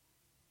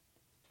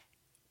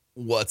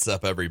What's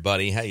up,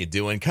 everybody? How you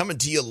doing? Coming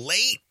to you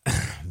late,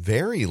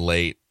 very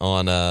late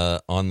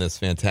on this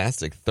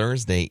fantastic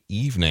Thursday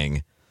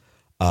evening.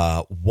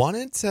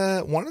 Wanted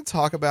to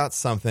talk about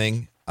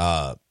something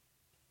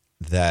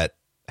that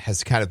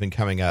has kind of been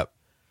coming up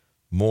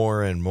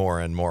more and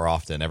more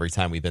often every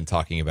time we've been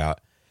talking about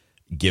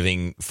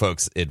giving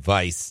folks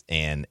advice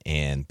and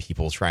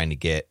people trying to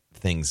get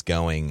things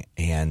going.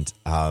 And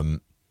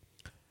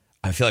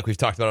I feel like we've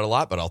talked about it a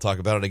lot, but I'll talk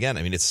about it again.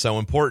 I mean, it's so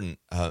important.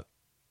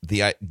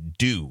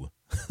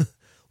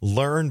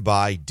 Learn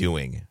by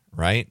doing,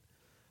 right?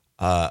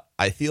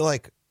 I feel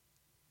like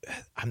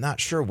I'm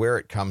not sure where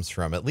it comes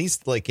from, at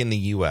least like in the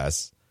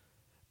US,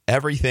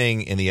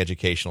 everything in the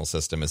educational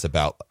system is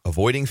about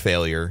avoiding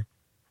failure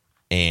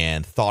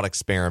and thought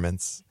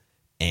experiments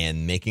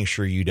and making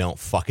sure you don't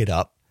fuck it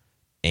up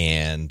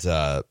and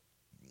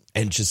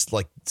just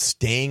like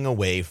staying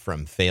away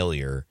from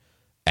failure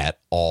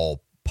at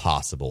all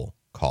possible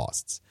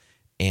costs.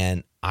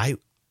 And I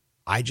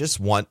just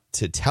want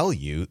to tell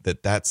you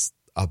that that's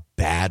a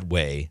bad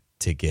way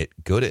to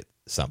get good at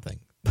something.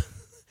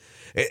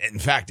 In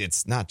fact,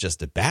 it's not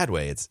just a bad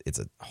way. It's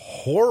a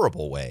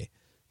horrible way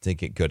to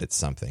get good at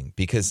something,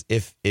 because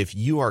if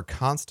you are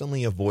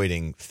constantly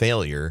avoiding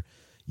failure,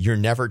 you're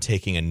never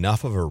taking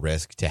enough of a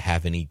risk to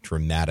have any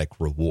dramatic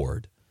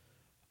reward.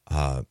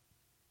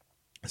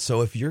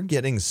 So if you're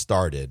getting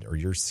started or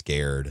you're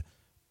scared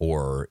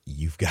or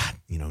you've got,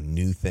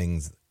 new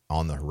things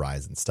on the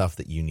horizon, stuff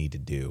that you need to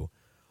do,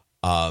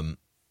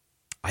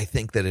 I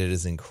think that it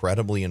is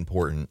incredibly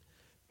important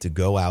to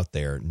go out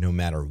there, no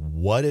matter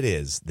what it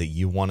is that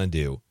you want to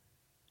do,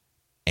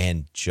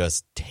 and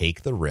just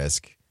take the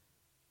risk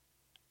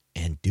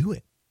and do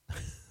it.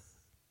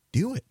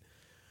 Do it.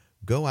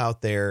 Go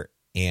out there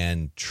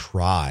and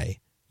try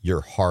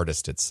your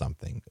hardest at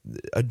something.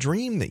 A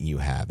dream that you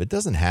have. It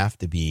doesn't have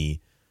to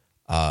be,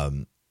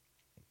 it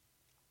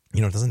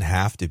doesn't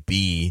have to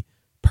be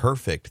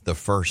perfect the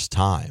first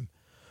time.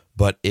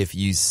 But if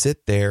you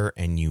sit there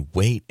and you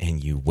wait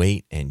and you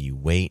wait and you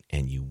wait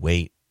and you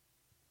wait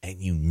and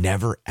you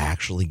never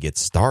actually get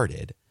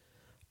started,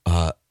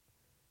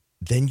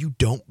 then you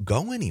don't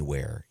go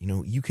anywhere.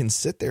 You can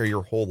sit there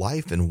your whole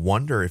life and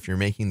wonder if you're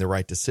making the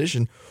right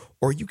decision,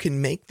 or you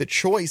can make the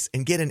choice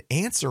and get an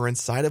answer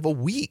inside of a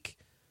week.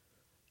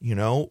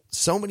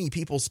 So many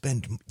people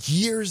spend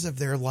years of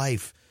their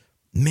life,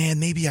 man,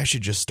 maybe I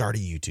should just start a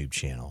YouTube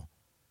channel.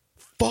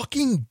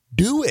 Fucking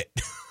do it.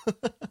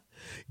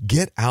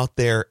 Get out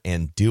there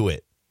and do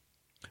it,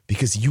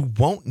 because you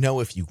won't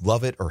know if you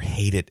love it or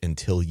hate it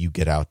until you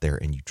get out there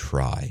and you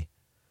try.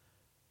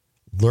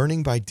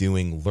 Learning by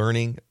doing,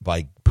 learning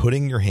by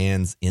putting your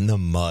hands in the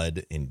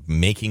mud and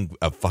making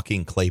a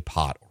fucking clay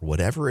pot or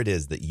whatever it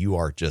is that you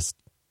are just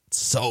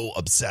so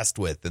obsessed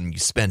with, and you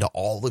spend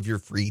all of your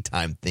free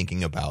time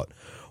thinking about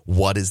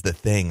what is the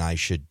thing I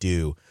should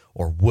do,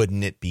 or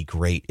wouldn't it be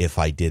great if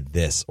I did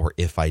this or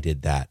if I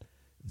did that.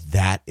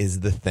 That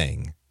is the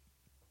thing.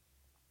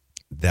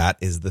 That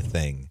is the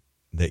thing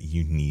that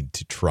you need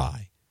to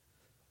try.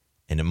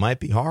 And it might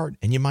be hard,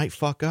 and you might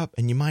fuck up,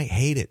 and you might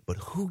hate it, but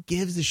who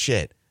gives a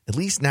shit? At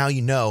least now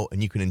you know,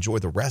 and you can enjoy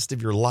the rest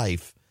of your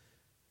life.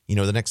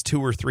 The next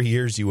 2 or 3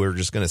 years you were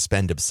just going to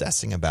spend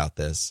obsessing about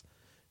this.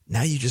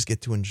 Now you just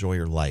get to enjoy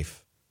your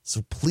life.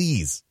 So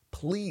please,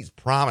 please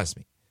promise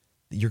me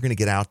that you're going to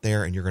get out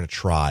there and you're going to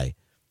try,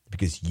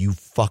 because you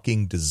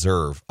fucking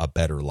deserve a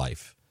better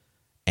life.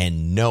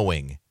 And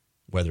knowing,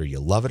 whether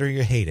you love it or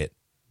you hate it,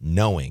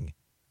 knowing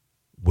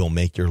will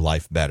make your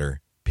life better,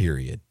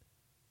 period.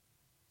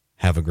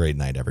 Have a great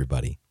night,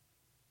 everybody.